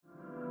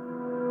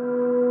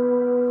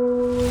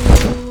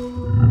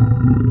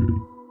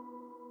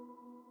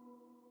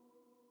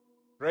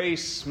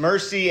Grace,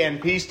 mercy,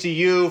 and peace to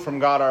you from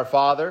God our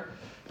Father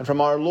and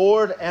from our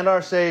Lord and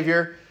our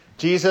Savior,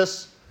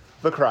 Jesus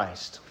the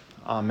Christ.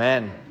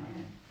 Amen.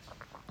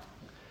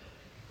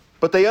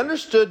 But they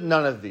understood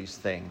none of these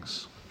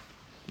things.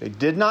 They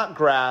did not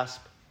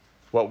grasp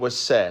what was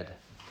said.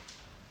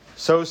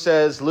 So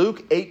says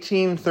Luke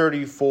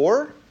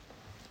 18:34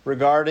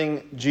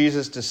 regarding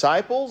Jesus'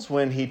 disciples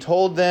when he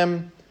told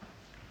them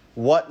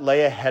what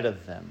lay ahead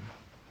of them.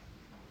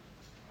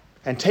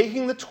 And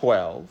taking the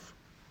 12,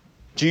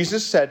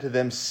 Jesus said to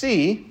them,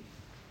 "See,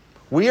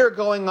 we are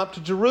going up to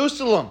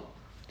Jerusalem,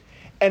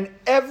 and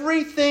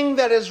everything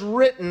that is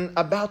written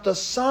about the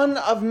Son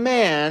of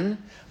Man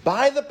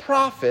by the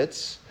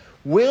prophets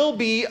will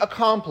be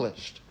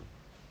accomplished.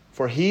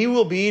 For he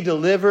will be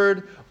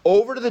delivered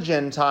over to the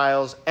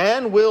Gentiles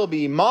and will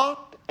be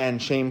mocked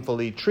and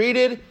shamefully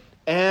treated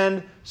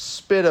and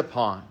spit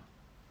upon.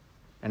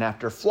 And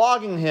after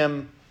flogging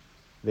him,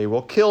 they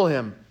will kill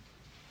him.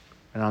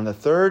 And on the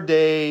third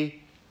day,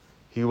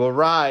 he will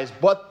rise."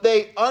 But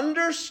they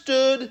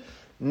understood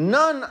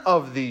none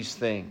of these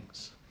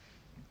things.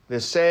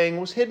 This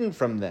saying was hidden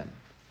from them,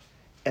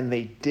 and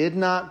they did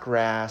not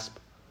grasp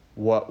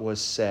what was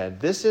said.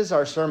 This is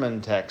our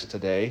sermon text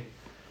today.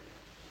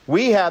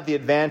 We have the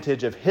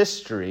advantage of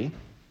history.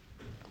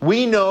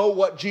 We know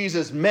what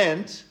Jesus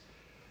meant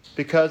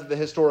because of the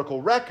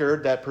historical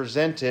record that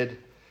presented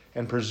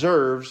and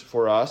preserves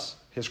for us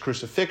his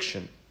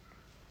crucifixion.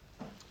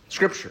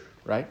 Scripture,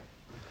 right?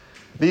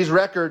 These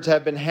records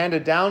have been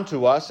handed down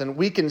to us, and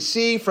we can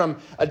see from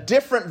a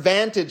different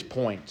vantage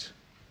point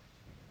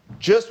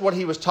just what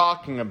he was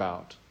talking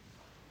about,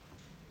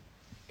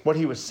 what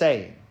he was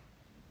saying.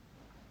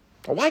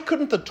 Why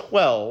couldn't the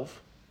 12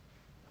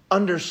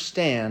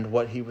 understand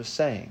what he was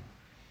saying?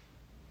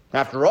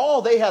 After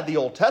all, they had the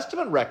Old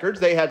Testament records.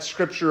 They had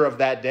Scripture of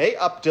that day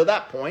up to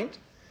that point,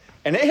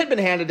 and it had been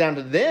handed down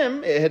to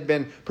them. It had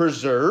been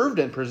preserved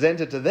and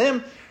presented to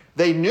them.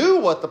 They knew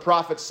what the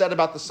prophets said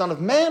about the Son of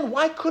Man.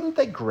 Why couldn't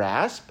they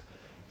grasp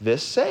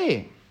this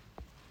saying?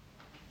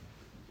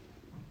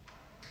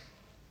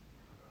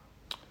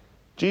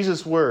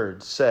 Jesus'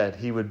 words said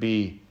he would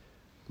be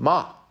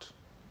mocked,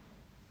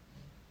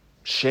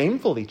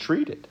 shamefully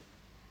treated,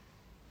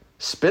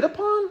 spit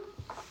upon,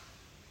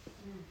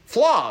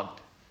 flogged.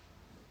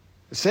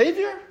 The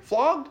Savior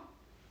flogged,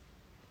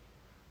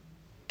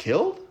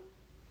 killed.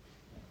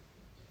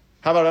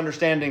 How about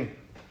understanding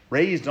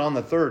raised on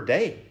the third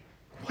day?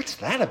 What's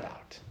that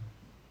about?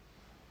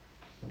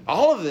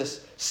 All of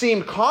this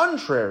seemed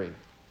contrary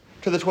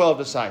to the 12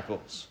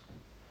 disciples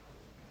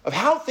of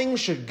how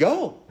things should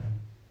go.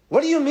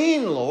 What do you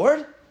mean,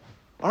 Lord?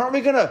 Aren't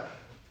we going to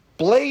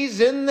blaze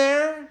in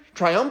there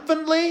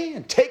triumphantly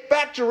and take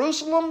back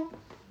Jerusalem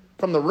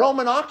from the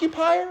Roman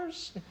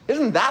occupiers?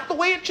 Isn't that the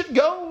way it should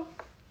go?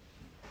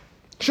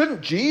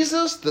 Shouldn't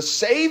Jesus, the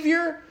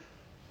Savior,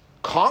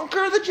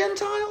 conquer the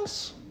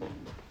Gentiles?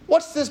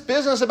 What's this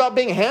business about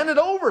being handed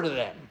over to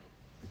them?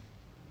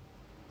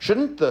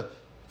 Shouldn't the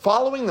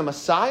following the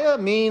Messiah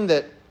mean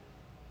that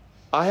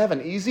I have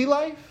an easy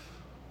life?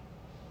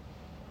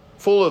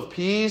 Full of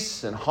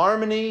peace and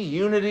harmony,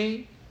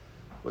 unity,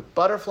 with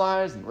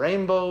butterflies and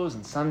rainbows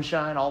and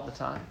sunshine all the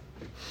time.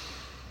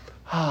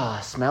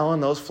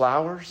 Smelling those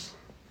flowers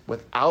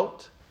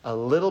without a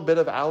little bit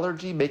of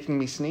allergy making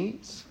me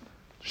sneeze.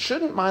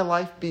 Shouldn't my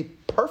life be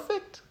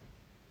perfect?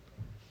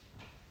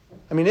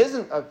 I mean,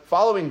 isn't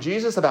following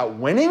Jesus about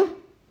winning?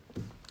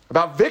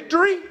 About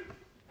victory?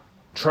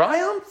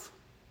 Triumph?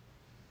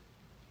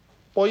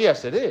 Well,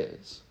 yes, it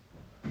is.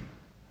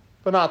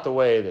 But not the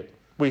way that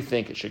we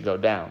think it should go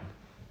down.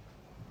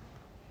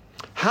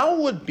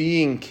 How would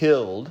being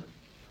killed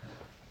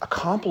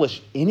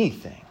accomplish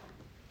anything?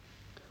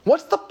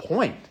 What's the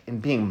point in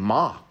being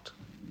mocked,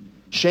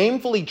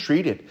 shamefully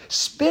treated,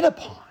 spit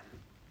upon?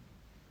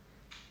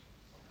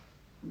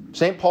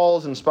 St.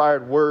 Paul's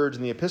inspired words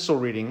in the epistle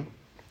reading,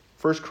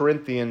 1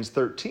 Corinthians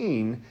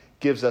 13,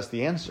 gives us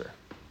the answer.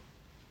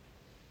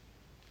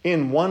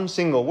 In one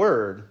single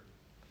word,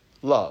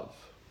 love.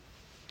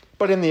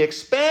 But in the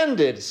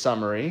expanded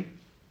summary,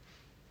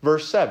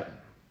 verse 7,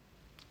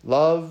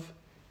 love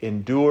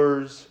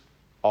endures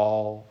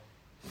all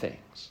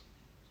things.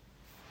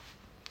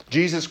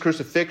 Jesus'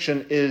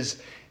 crucifixion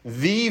is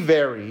the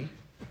very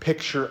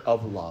picture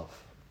of love,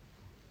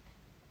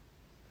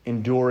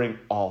 enduring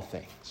all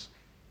things.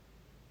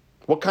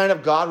 What kind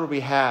of God would we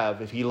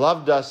have if he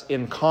loved us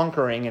in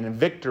conquering and in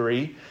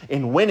victory,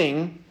 in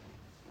winning,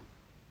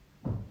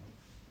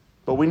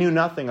 but we knew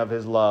nothing of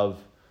his love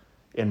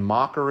in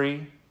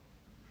mockery,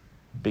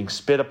 being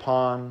spit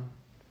upon,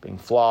 being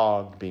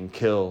flogged, being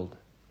killed?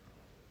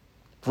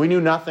 If we knew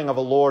nothing of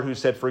a Lord who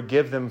said,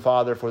 "Forgive them,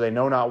 Father, for they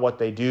know not what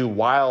they do,"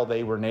 while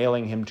they were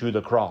nailing him to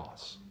the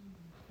cross.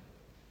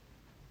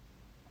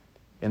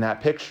 In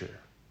that picture,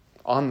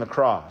 on the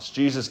cross,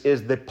 Jesus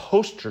is the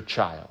poster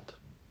child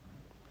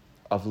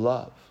of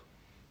love.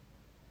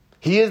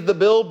 He is the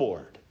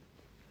billboard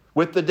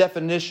with the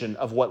definition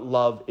of what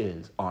love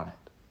is on it.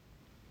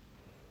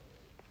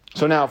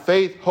 So now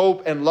faith,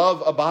 hope, and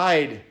love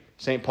abide,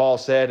 St. Paul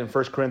said in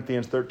 1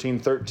 Corinthians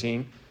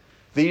 13:13,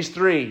 these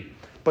three,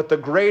 but the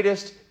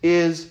greatest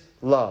is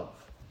love.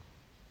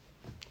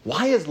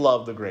 Why is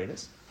love the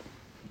greatest?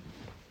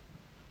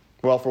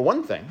 Well, for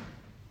one thing,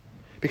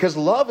 because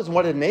love is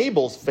what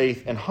enables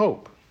faith and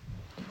hope.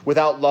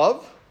 Without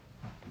love,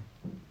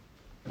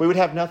 we would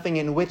have nothing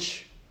in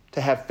which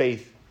to have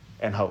faith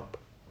and hope.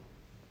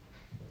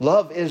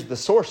 Love is the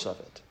source of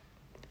it.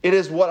 It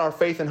is what our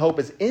faith and hope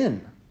is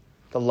in,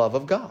 the love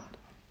of God,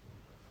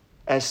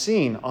 as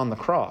seen on the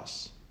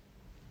cross.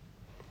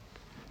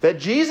 That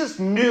Jesus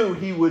knew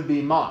he would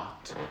be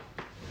mocked,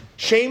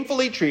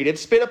 shamefully treated,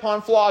 spit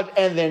upon, flogged,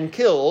 and then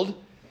killed,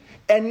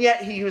 and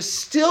yet he was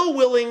still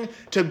willing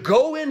to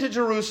go into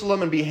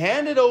Jerusalem and be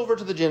handed over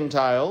to the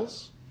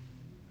Gentiles,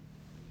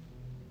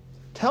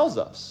 tells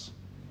us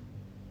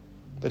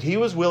that he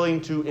was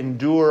willing to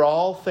endure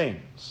all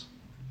things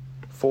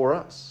for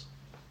us.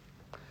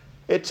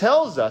 It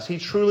tells us he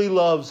truly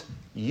loves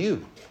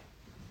you.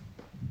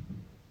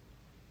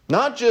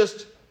 Not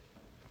just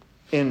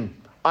in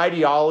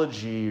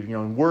ideology,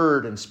 in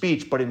word and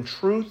speech, but in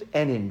truth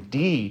and in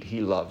deed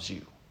he loves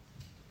you.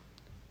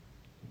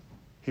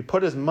 He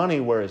put his money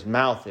where his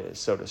mouth is,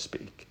 so to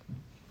speak.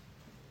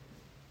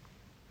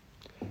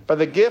 By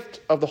the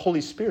gift of the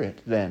Holy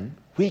Spirit, then,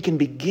 we can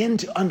begin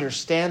to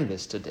understand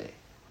this today.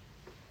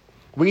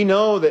 We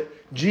know that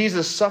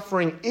Jesus'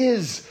 suffering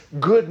is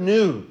good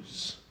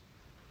news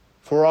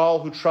for all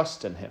who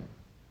trust in him.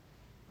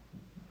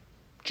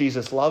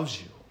 Jesus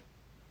loves you.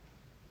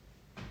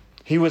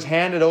 He was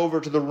handed over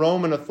to the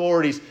Roman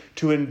authorities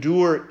to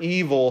endure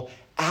evil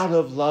out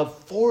of love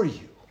for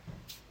you.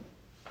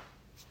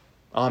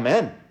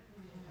 Amen.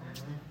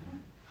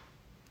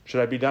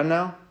 Should I be done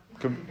now?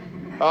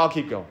 I'll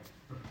keep going.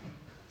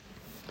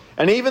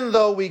 And even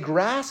though we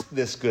grasp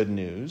this good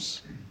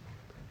news,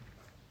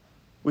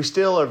 we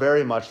still are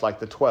very much like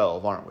the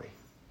 12, aren't we?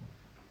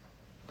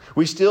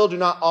 We still do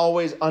not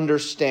always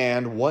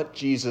understand what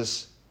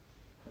Jesus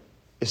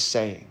is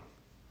saying.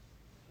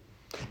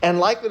 And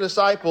like the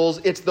disciples,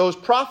 it's those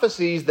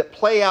prophecies that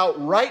play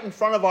out right in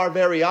front of our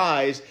very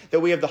eyes that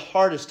we have the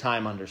hardest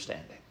time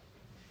understanding.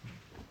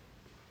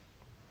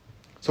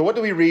 So what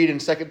do we read in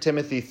 2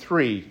 Timothy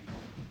 3?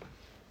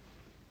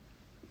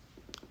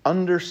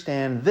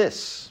 Understand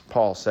this,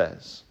 Paul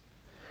says,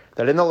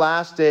 that in the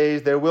last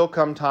days there will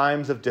come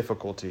times of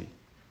difficulty.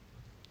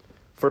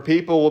 For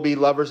people will be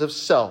lovers of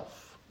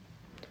self,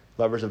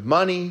 lovers of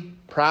money,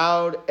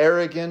 proud,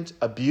 arrogant,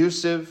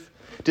 abusive,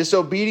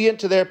 disobedient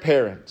to their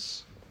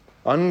parents,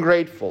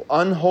 ungrateful,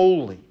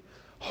 unholy,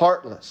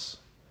 heartless,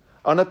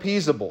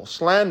 unappeasable,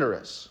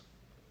 slanderous,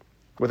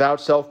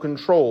 without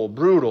self-control,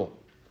 brutal,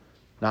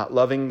 not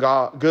loving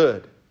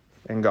good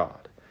and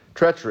God,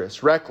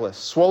 treacherous, reckless,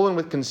 swollen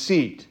with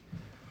conceit,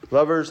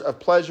 lovers of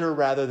pleasure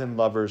rather than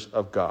lovers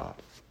of God,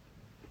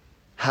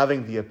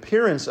 having the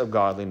appearance of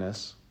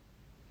godliness,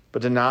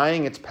 but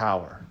denying its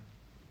power.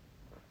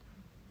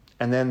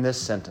 And then this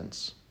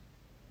sentence: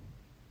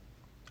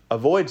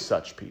 avoid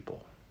such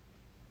people.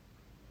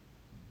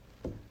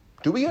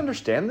 Do we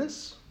understand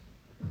this?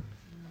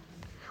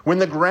 When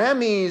the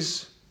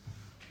Grammys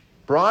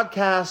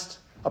broadcast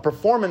a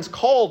performance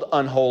called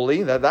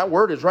Unholy, that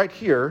word is right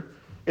here,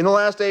 in the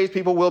last days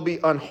people will be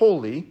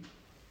unholy,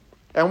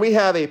 and we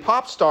have a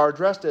pop star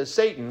dressed as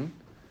Satan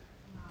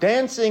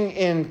dancing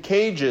in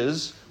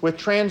cages with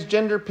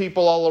transgender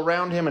people all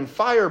around him and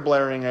fire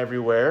blaring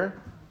everywhere,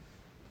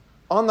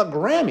 on the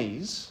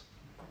Grammys,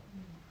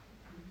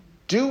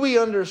 do we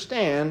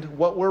understand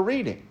what we're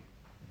reading?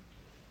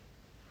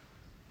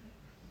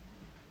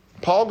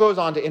 Paul goes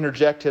on to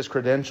interject his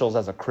credentials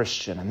as a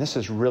Christian, and this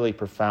is really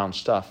profound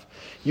stuff.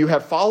 You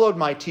have followed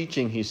my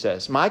teaching, he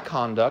says, my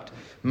conduct,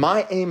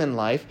 my aim in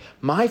life,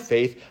 my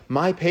faith,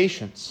 my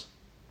patience,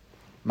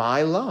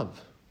 my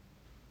love,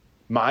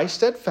 my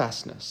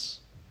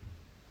steadfastness,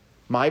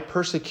 my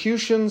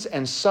persecutions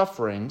and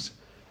sufferings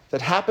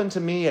that happened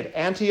to me at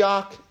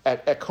Antioch,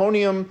 at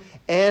Iconium,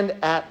 and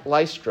at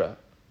Lystra,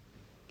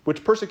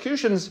 which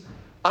persecutions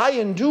I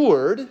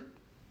endured,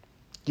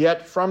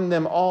 yet from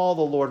them all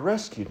the Lord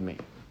rescued me.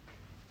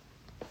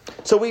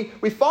 So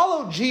we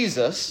follow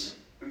Jesus,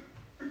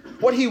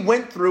 what he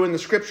went through in the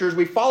Scriptures.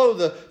 We follow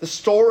the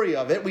story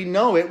of it. We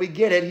know it. We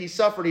get it. He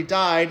suffered. He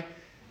died.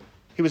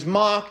 He was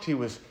mocked. He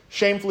was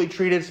shamefully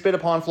treated, spit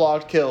upon,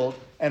 flogged, killed,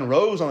 and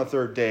rose on the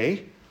third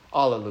day.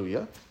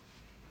 Alleluia.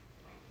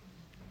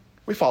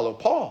 We follow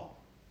Paul,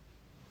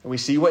 and we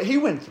see what he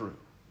went through.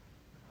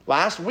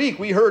 Last week,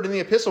 we heard in the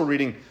epistle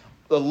reading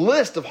the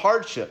list of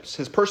hardships,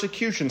 his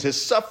persecutions,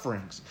 his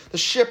sufferings, the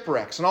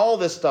shipwrecks, and all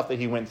this stuff that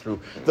he went through,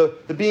 the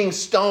being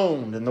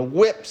stoned and the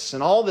whips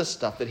and all this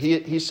stuff that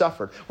he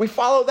suffered. We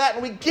follow that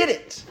and we get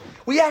it.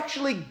 We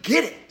actually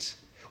get it.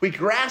 We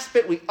grasp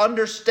it. We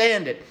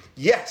understand it.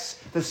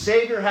 Yes, the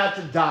Savior had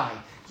to die.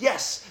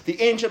 Yes,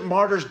 the ancient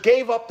martyrs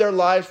gave up their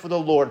lives for the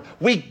Lord.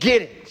 We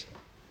get it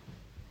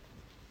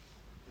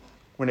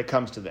when it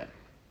comes to them.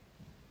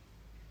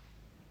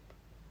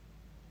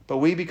 But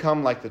we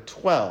become like the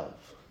 12.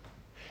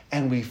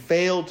 And we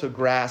fail to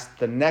grasp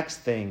the next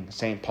thing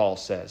St. Paul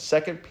says.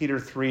 2 Peter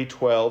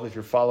 3:12, if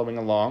you're following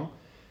along.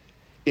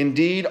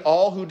 Indeed,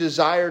 all who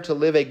desire to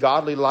live a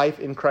godly life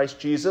in Christ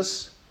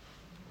Jesus,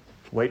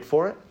 wait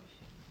for it,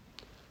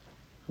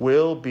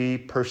 will be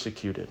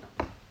persecuted.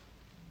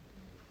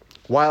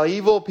 While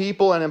evil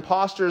people and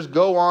impostors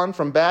go on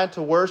from bad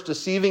to worse,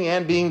 deceiving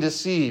and being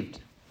deceived.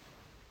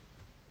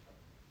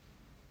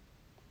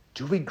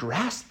 Do we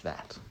grasp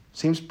that?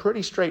 Seems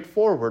pretty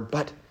straightforward,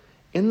 but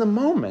in the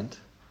moment,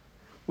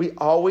 we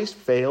always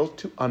fail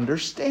to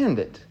understand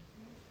it.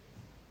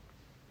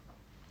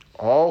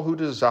 All who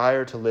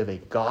desire to live a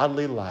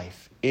godly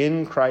life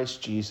in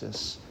Christ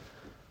Jesus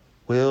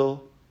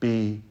will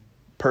be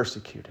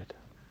persecuted.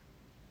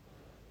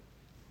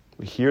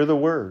 We hear the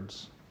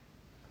words,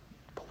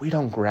 but we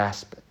don't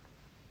grasp it.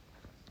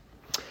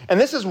 And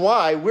this is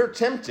why we're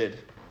tempted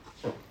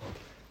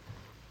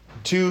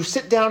to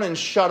sit down and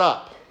shut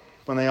up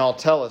when they all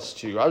tell us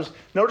to. I was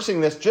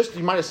noticing this,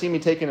 you might have seen me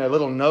taking a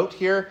little note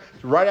here,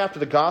 right after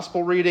the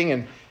gospel reading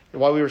and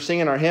while we were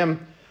singing our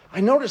hymn. I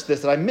noticed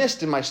this that I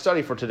missed in my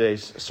study for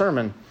today's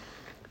sermon,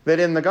 that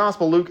in the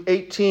gospel, Luke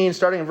 18,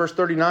 starting in verse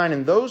 39,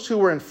 and those who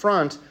were in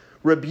front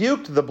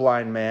rebuked the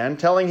blind man,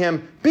 telling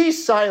him, "Be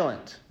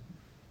silent."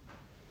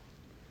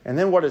 And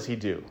then what does he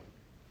do?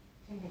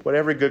 What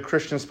every good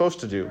Christian is supposed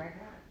to do.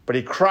 But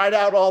he cried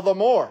out all the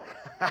more.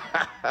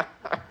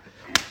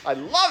 I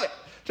love it.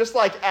 Just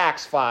like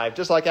Acts 5,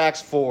 just like Acts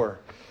 4.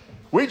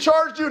 We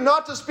charged you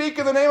not to speak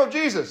in the name of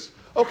Jesus.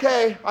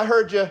 Okay, I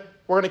heard you.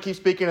 We're going to keep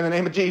speaking in the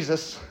name of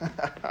Jesus.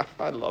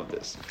 I love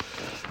this.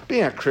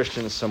 Being a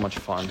Christian is so much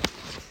fun.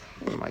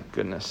 Oh, my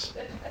goodness.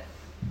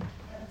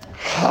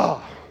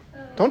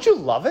 Don't you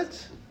love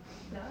it?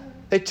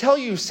 They tell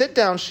you, sit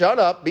down, shut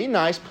up, be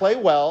nice, play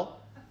well.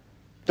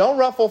 Don't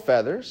ruffle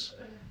feathers.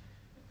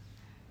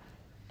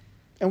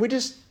 And we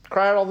just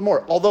cry out all the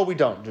more. Although we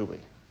don't, do we?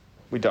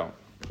 We don't.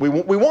 We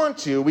want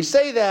to. We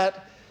say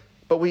that,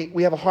 but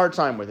we have a hard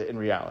time with it in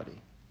reality.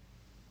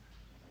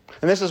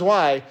 And this is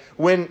why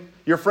when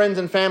your friends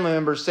and family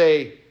members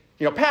say,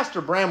 Pastor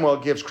Bramwell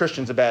gives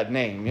Christians a bad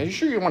name. Are you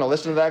sure you want to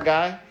listen to that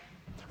guy?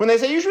 When they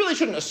say you really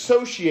shouldn't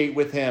associate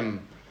with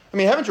him. I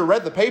mean, haven't you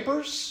read the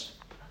papers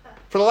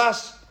for the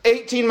last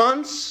 18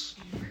 months?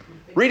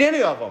 Read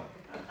any of them.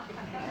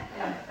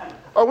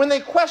 Or when they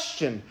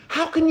question,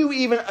 how can you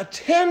even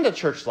attend a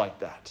church like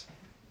that?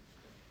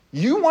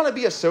 You want to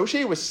be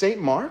associated with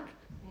St. Mark?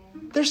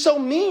 They're so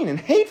mean and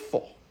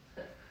hateful.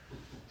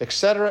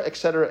 Etc.,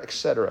 etc.,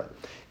 etc.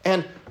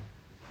 And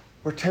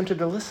we're tempted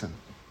to listen.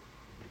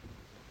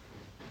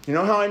 You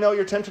know how I know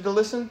you're tempted to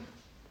listen?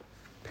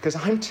 Because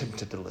I'm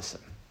tempted to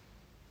listen.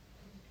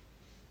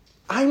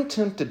 I'm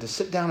tempted to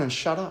sit down and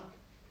shut up.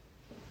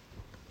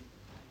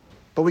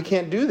 But we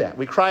can't do that.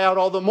 We cry out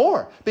all the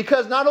more.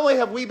 Because not only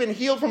have we been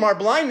healed from our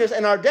blindness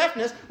and our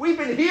deafness, we've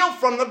been healed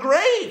from the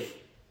grave.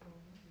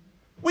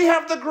 We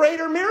have the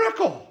greater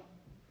miracle.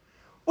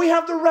 We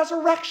have the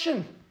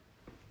resurrection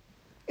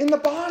in the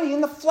body,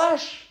 in the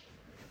flesh.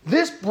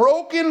 This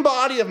broken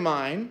body of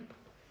mine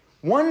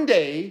one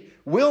day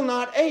will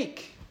not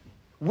ache,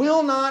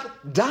 will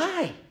not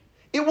die.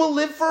 It will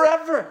live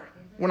forever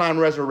when I'm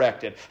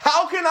resurrected.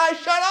 How can I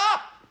shut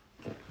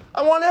up?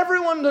 I want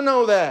everyone to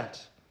know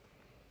that.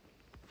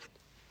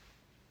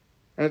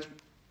 And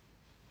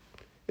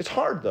it's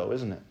hard though,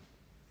 isn't it?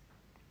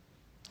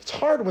 It's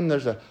hard when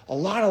there's a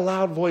lot of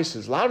loud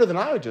voices, louder than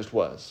I just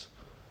was.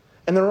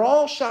 And they're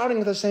all shouting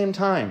at the same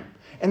time.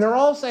 And they're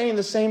all saying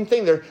the same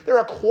thing. They're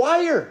a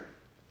choir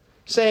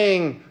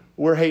saying,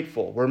 we're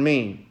hateful, we're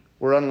mean,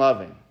 we're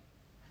unloving.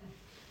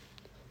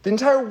 The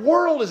entire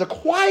world is a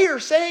choir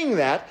saying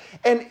that.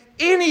 And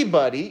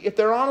anybody, if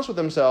they're honest with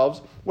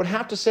themselves, would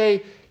have to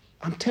say,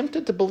 I'm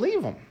tempted to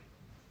believe them.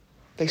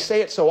 They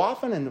say it so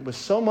often and with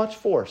so much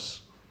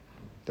force.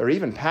 They're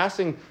even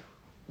passing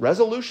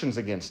resolutions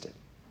against it.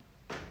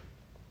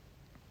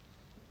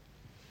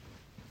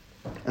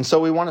 And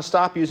so we want to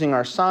stop using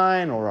our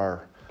sign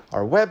or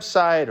our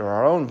website or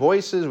our own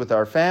voices with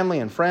our family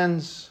and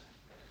friends.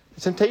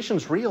 The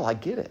temptation's real, I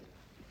get it.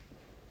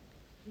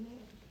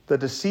 The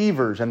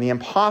deceivers and the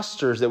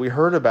imposters that we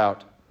heard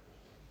about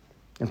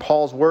in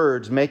Paul's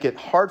words make it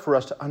hard for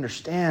us to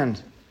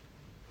understand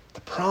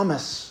the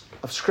promise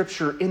of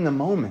Scripture in the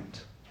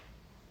moment.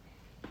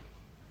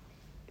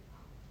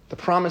 The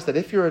promise that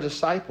if you're a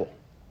disciple,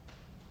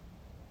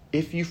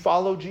 if you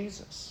follow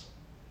Jesus,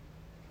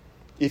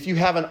 if you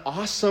have an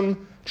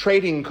awesome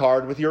trading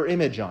card with your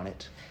image on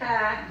it.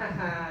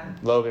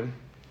 Logan,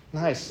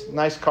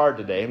 nice card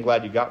today. I'm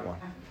glad you got one.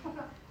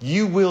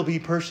 You will be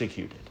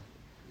persecuted.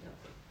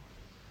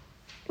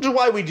 Which is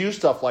why we do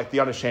stuff like the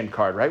Unashamed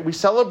card, right? We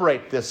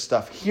celebrate this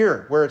stuff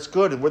here, where it's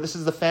good and where this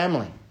is the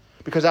family.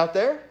 Because out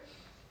there,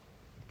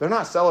 they're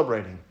not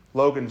celebrating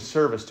Logan's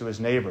service to his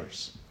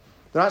neighbors.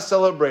 They're not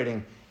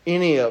celebrating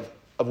any of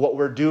what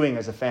we're doing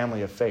as a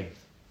family of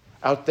faith.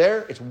 Out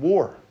there, it's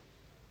war.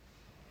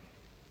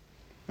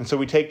 And so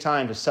we take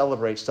time to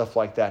celebrate stuff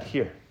like that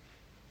here.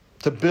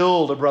 To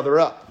build a brother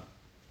up.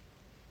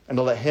 And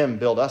to let him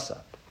build us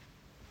up.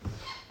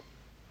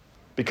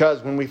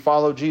 Because when we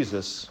follow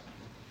Jesus,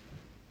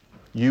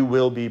 you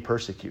will be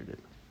persecuted.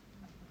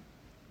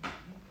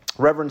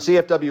 Reverend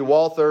C.F.W.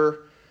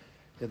 Walther,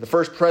 the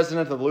first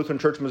president of the Lutheran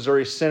Church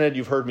Missouri Synod,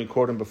 you've heard me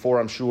quote him before,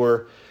 I'm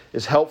sure,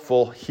 is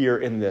helpful here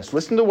in this.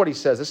 Listen to what he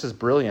says. This is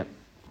brilliant.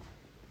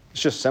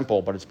 It's just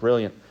simple, but it's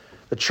brilliant.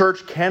 The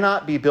church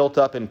cannot be built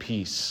up in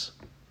peace,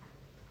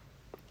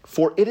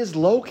 for it is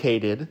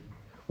located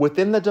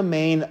within the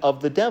domain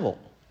of the devil.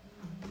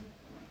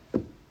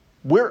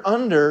 We're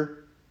under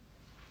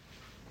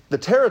the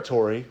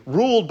territory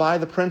ruled by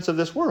the prince of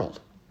this world.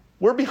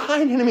 We're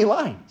behind enemy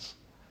lines.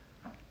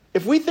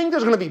 If we think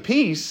there's going to be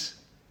peace,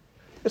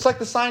 it's like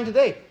the sign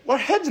today. Our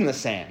head's in the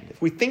sand.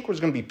 If we think there's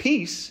going to be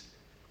peace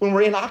when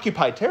we're in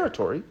occupied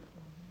territory.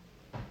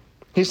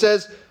 He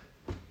says,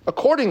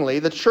 accordingly,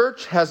 the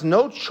church has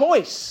no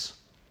choice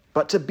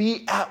but to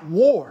be at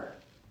war.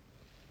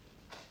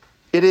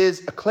 It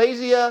is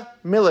ecclesia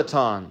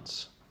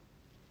militans.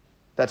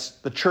 That's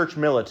the church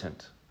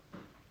militant.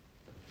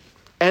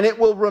 And it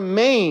will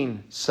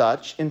remain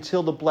such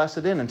until the blessed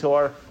end, until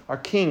our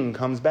king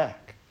comes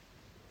back.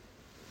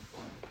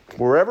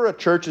 Wherever a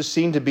church is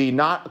seen to be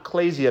not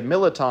ecclesia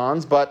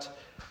militans, but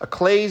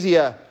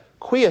ecclesia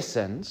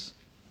quiescens,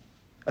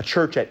 a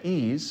church at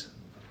ease,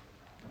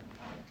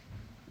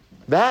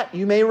 that,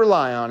 you may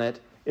rely on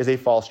it, is a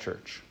false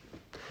church.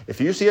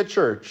 If you see a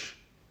church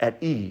at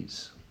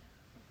ease,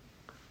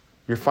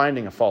 you're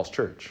finding a false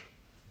church.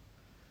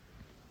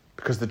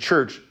 Because the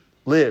church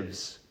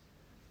lives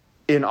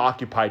in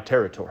occupied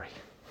territory.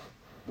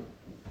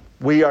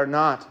 We are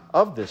not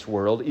of this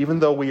world, even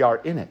though we are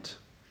in it.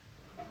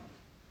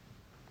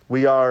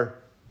 We are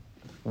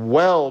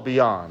well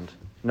beyond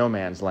no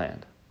man's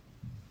land.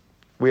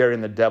 We are in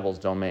the devil's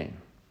domain.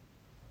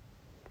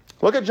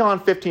 Look at John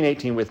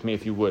 15:18 with me,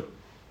 if you would.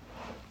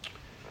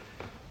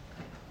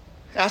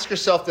 Ask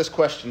yourself this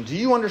question. Do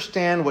you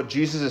understand what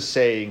Jesus is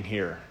saying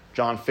here?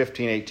 John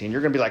 15:18.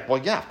 You're going to be like,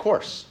 well, yeah, of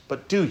course.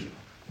 But do you?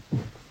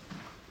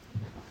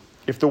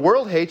 If the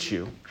world hates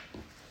you,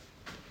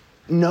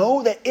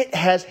 know that it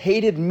has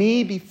hated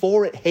me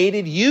before it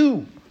hated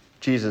you,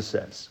 Jesus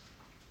says.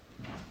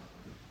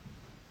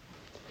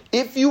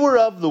 If you were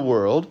of the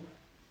world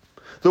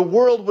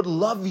would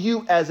love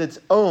you as its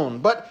own.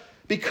 But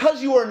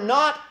because you are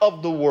not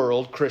of the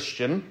world,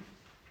 Christian,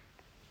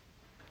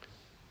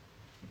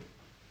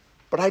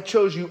 but I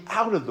chose you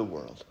out of the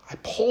world. I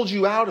pulled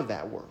you out of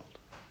that world.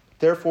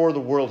 Therefore, the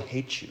world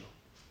hates you.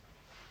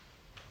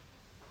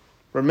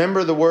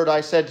 Remember the word I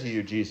said to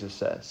you, Jesus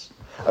says.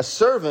 A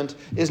servant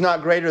is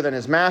not greater than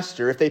his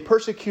master. If they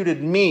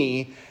persecuted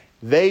me,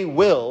 they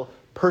will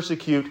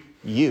persecute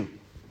you.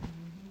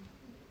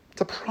 It's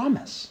a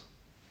promise.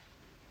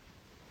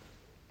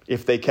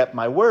 If they kept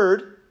my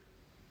word,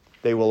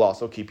 they will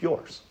also keep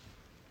yours.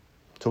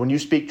 So when you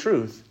speak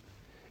truth,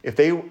 if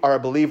they are a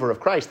believer of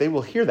Christ, they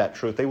will hear that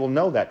truth. They will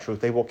know that truth.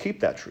 They will keep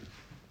that truth.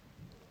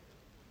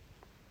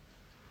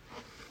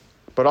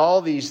 But all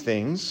these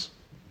things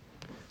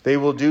they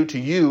will do to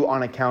you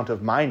on account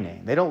of my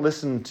name. They don't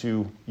listen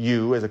to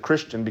you as a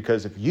Christian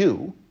because of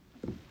you.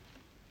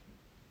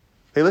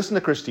 They listen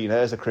to Christina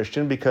as a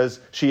Christian because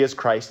she is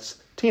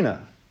Christ's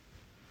Tina.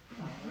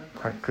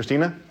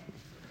 Christina?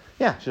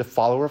 Yeah, she's a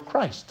follower of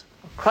Christ.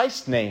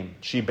 Christ's name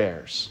she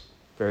bears,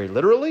 very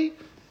literally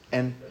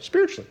and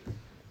spiritually.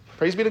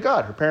 Praise be to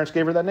God. Her parents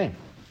gave her that name.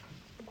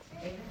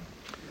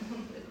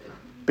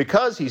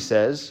 Because, he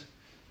says,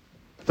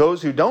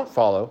 those who don't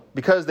follow,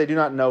 because they do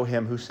not know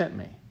him who sent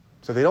me.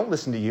 So if they don't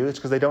listen to you, it's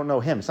because they don't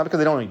know him. It's not because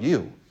they don't know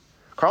you.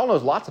 Carl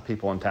knows lots of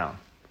people in town.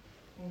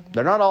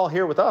 They're not all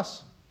here with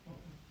us,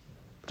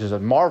 which is a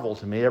marvel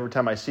to me every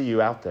time I see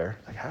you out there.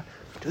 Like, how,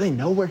 do they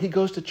know where he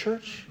goes to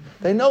church?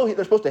 They know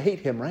they're supposed to hate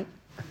him, right?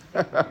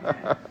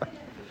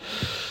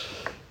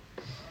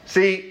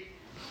 See,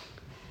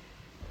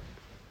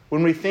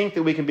 when we think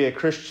that we can be a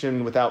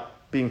Christian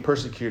without being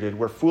persecuted,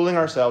 we're fooling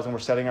ourselves and we're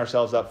setting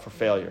ourselves up for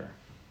failure.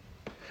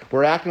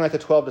 We're acting like the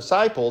 12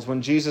 disciples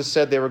when Jesus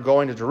said they were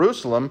going to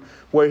Jerusalem,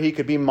 where he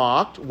could be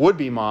mocked, would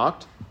be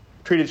mocked,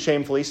 treated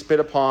shamefully,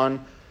 spit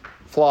upon,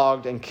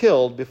 flogged, and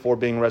killed before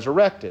being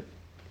resurrected.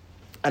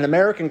 And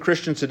American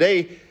Christians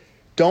today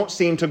don't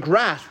seem to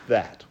grasp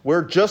that.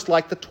 We're just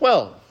like the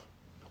 12.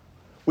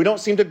 We don't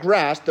seem to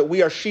grasp that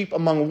we are sheep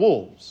among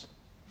wolves.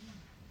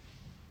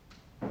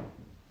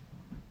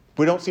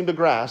 We don't seem to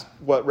grasp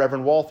what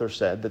Reverend Walther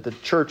said, that the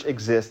church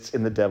exists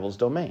in the devil's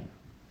domain.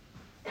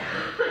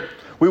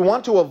 We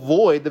want to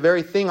avoid the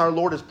very thing our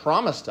Lord has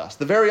promised us,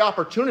 the very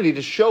opportunity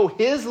to show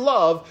his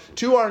love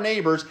to our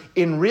neighbors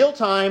in real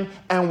time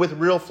and with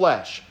real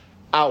flesh,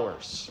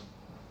 ours.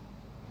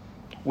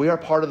 We are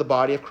part of the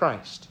body of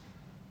Christ.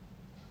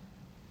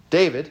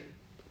 David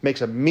makes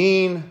a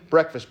mean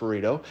breakfast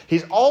burrito.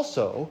 He's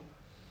also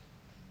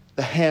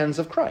the hands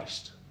of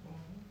Christ.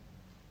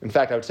 In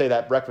fact, I would say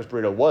that breakfast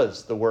burrito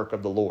was the work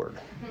of the Lord.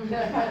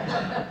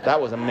 That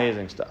was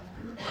amazing stuff.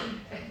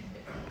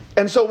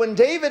 And so when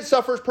David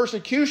suffers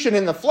persecution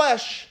in the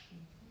flesh,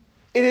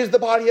 it is the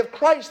body of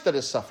Christ that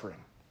is suffering.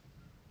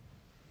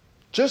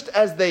 Just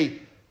as they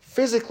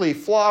physically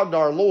flogged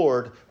our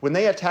Lord, when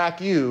they attack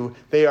you,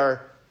 they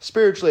are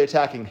spiritually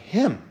attacking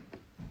him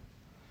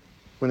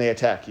when they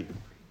attack you.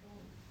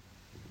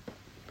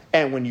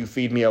 And when you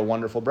feed me a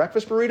wonderful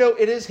breakfast burrito,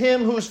 it is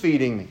him who's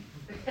feeding me.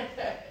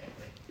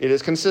 It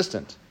is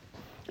consistent.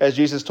 As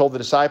Jesus told the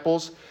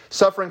disciples,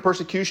 suffering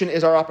persecution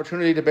is our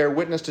opportunity to bear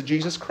witness to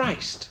Jesus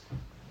Christ.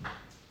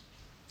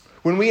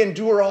 When we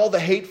endure all the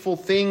hateful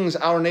things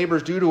our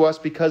neighbors do to us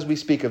because we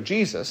speak of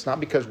Jesus,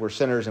 not because we're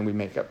sinners and we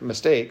make up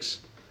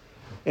mistakes,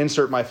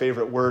 insert my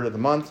favorite word of the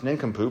month,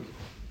 nincompoop,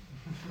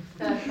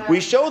 we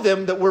show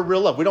them that we're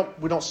real love. We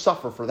don't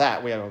suffer for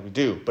that. We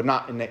do, but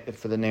not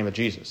for the name of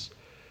Jesus.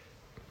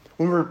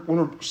 When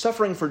we're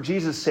suffering for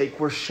Jesus' sake,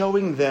 we're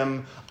showing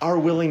them our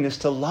willingness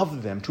to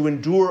love them, to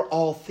endure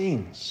all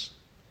things.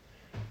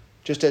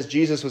 Just as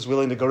Jesus was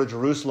willing to go to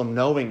Jerusalem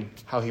knowing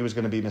how he was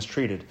going to be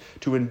mistreated,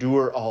 to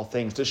endure all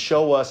things, to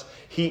show us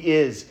he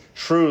is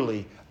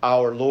truly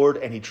our Lord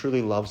and he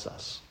truly loves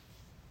us.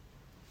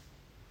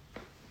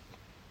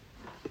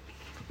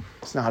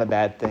 It's not a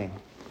bad thing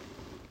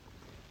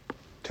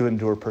to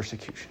endure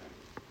persecution.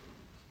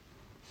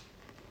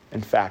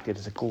 In fact, it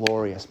is a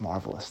glorious,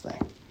 marvelous thing.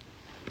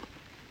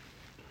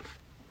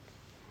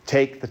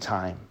 Take the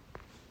time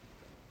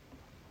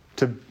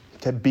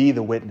to be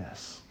the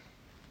witness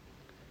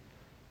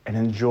and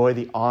enjoy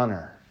the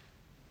honor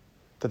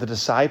that the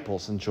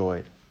disciples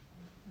enjoyed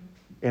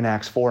in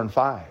Acts 4 and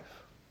 5.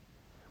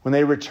 When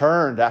they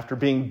returned after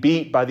being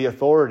beat by the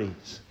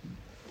authorities,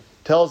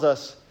 tells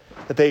us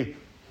that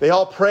they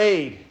all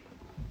prayed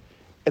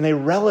and they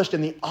relished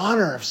in the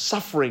honor of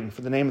suffering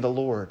for the name of the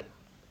Lord.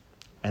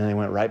 And they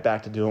went right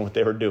back to doing what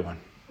they were doing.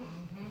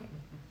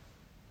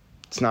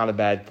 It's not a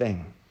bad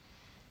thing.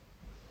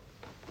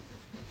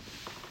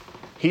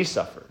 He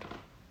suffered.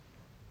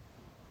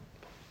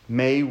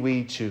 May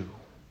we too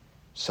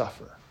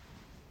suffer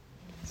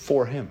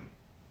for him.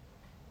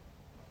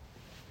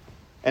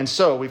 And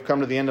so we've come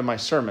to the end of my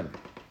sermon,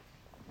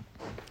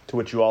 to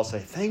which you all say,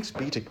 thanks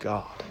be to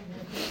God.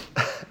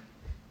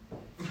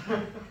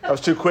 I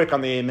was too quick on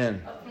the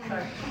amen.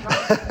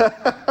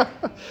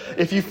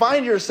 If you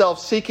find yourself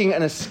seeking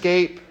an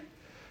escape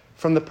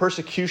from the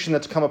persecution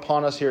that's come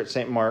upon us here at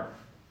St. Mark,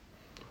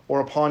 or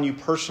upon you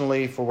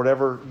personally for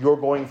whatever you're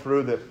going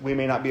through that we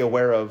may not be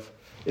aware of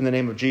in the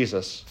name of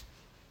Jesus,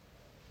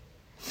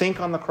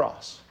 think on the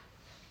cross.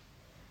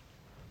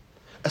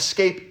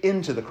 Escape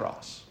into the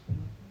cross,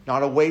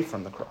 not away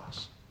from the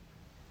cross.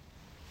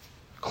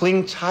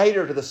 Cling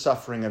tighter to the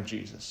suffering of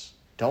Jesus.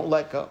 Don't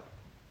let go.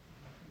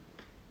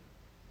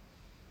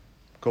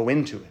 Go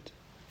into it.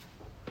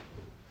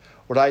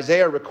 What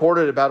Isaiah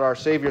recorded about our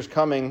Savior's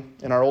coming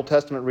in our Old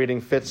Testament reading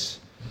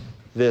fits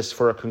this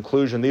for a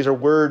conclusion. These are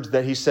words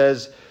that he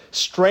says,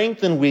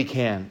 strengthen weak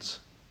hands,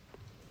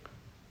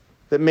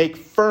 that make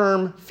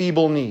firm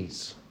feeble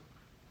knees.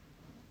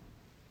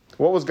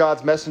 What was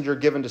God's messenger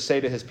given to say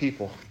to his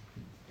people?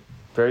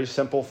 Very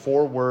simple,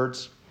 4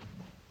 words.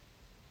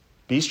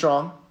 Be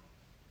strong,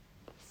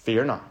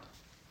 fear not.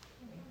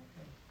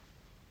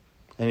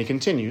 And he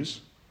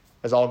continues,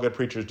 as all good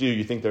preachers do.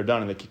 You think they're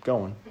done and they keep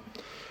going.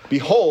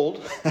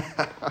 Behold,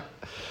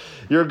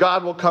 your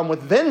God will come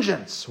with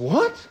vengeance.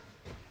 What?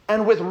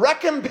 And with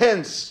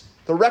recompense,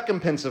 the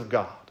recompense of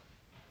God.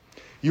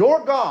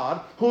 Your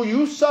God, who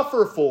you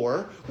suffer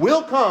for,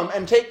 will come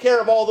and take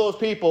care of all those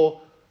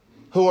people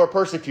who are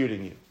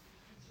persecuting you.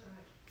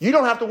 You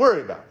don't have to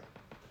worry about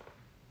it.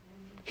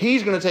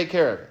 He's going to take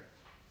care of it.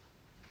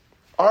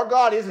 Our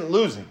God isn't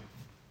losing.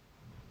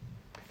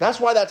 That's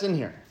why that's in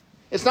here.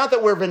 It's not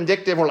that we're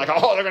vindictive. We're like,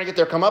 oh, they're going to get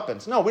their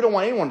comeuppance. No, we don't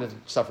want anyone to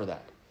suffer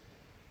that.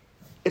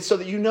 It's so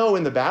that you know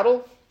in the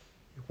battle,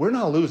 we're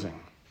not losing.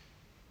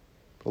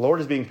 The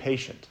Lord is being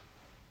patient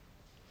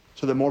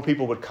so that more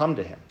people would come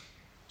to him.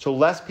 So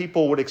less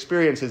people would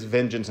experience his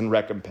vengeance and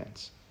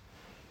recompense.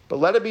 But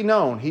let it be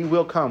known, he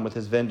will come with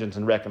his vengeance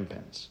and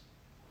recompense.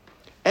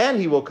 And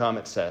he will come,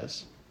 it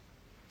says,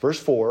 verse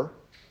 4,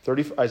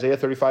 Isaiah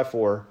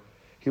 35:4,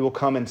 he will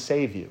come and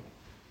save you.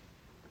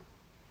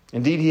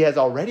 Indeed, he has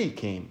already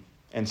came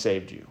and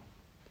saved you.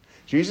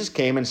 Jesus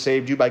came and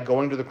saved you by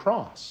going to the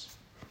cross,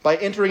 by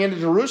entering into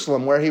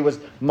Jerusalem where he was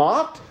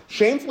mocked,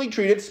 shamefully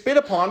treated, spit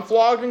upon,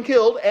 flogged, and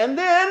killed, and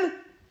then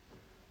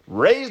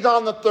raised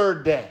on the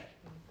 3rd day.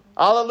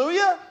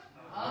 Hallelujah?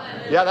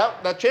 Hallelujah. Yeah,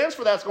 that chance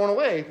for that's going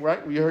away,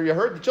 right? You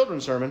heard the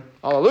children's sermon.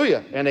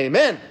 Hallelujah and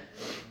amen.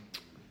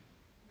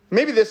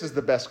 Maybe this is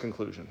the best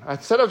conclusion. I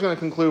said I was going to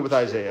conclude with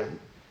Isaiah.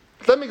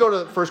 Let me go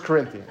to 1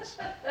 Corinthians.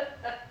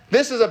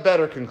 This is a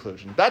better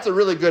conclusion. That's a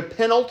really good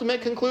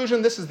penultimate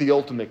conclusion. This is the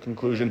ultimate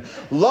conclusion.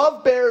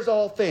 Love bears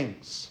all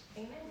things.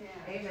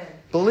 Amen.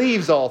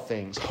 Believes all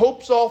things.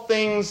 Hopes all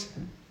things.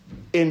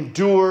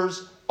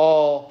 Endures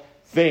all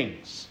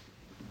things.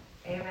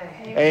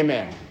 Amen.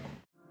 Amen.